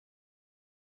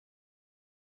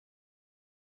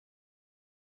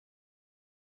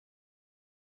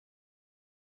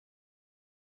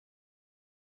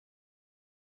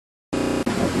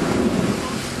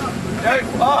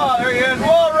Oh, there he is.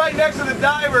 Whoa, right next to the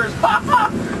divers. He's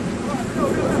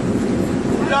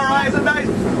all right. It's a nice.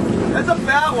 That's a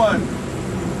fat one.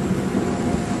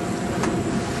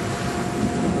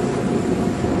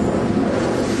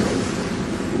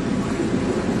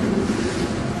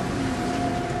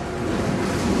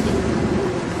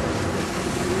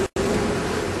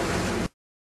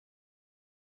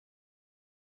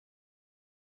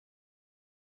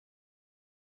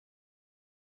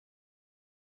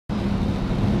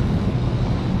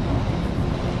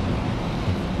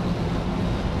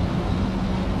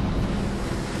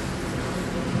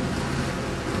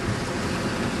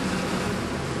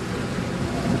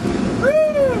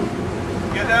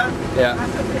 Yeah.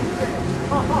 That's a big fish.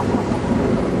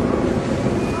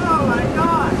 Oh my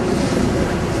God.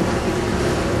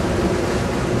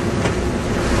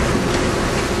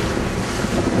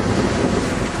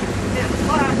 It's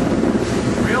flat.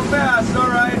 Real fast, all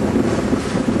right.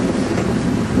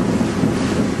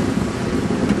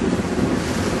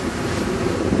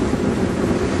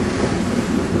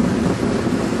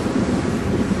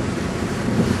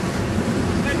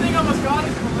 That thing almost got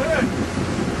his balloon.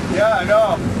 Yeah, I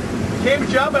know. Came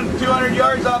jumping 200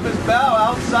 yards off his bow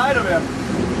outside of him.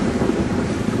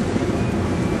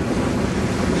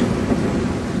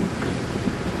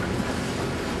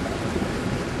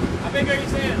 How big are you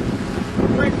saying?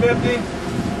 350,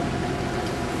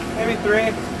 maybe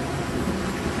 3.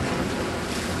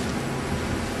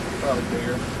 Probably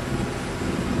bigger.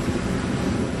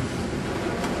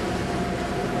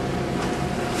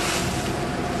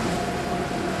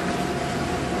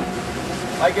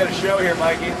 I get a show here,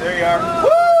 Mikey. There you are. Oh.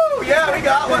 Woo! Yeah, we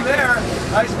got one there.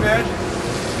 Nice fish.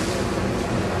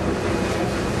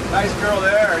 Nice girl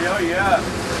there. Oh, yeah.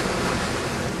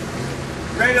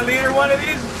 Ready to lead her one of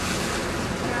these?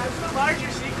 Yeah, it's a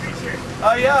larger sea creature.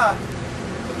 Oh, yeah.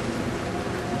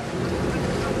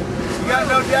 You got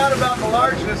no doubt about the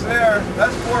largeness there.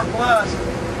 That's 4 plus.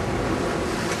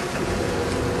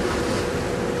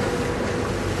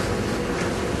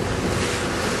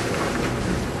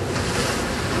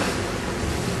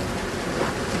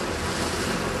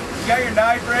 You got your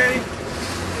knife ready?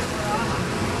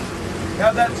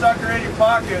 Have that sucker in your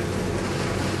pocket.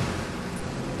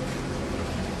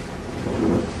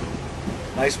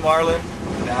 Nice marlin.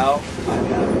 Now I'm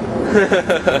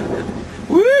happy.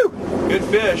 Woo! Good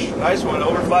fish. Nice one.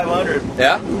 Over 500.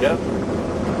 Yeah? Yep.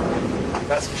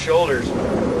 Got some shoulders.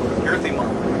 Girthy one.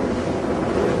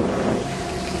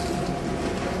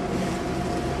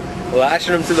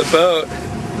 Lashing them to the boat.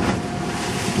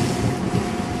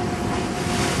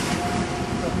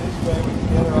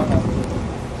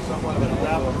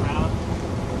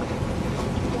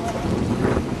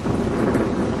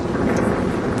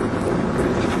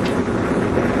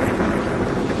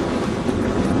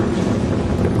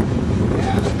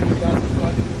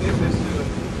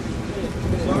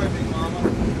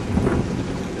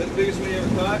 Biggest one you ever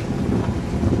caught?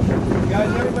 Guys,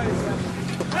 everybody's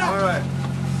alright.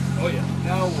 Oh yeah.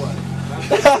 Now what?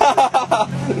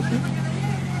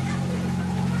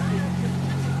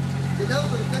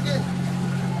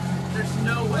 There's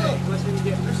no way. Unless we can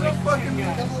get. There's no fucking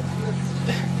guy.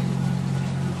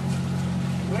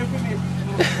 What if we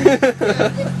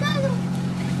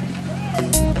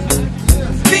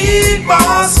Big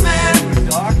boss man,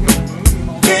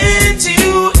 can't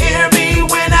you hear me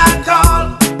when I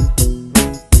call?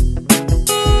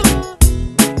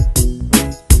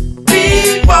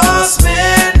 Big boss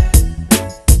man,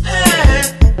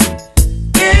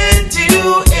 can't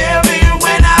you hear me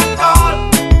when I call?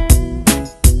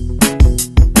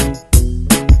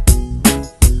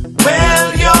 Well,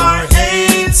 your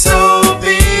ain't so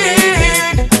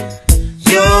big,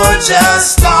 you're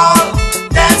just all,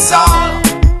 that's all.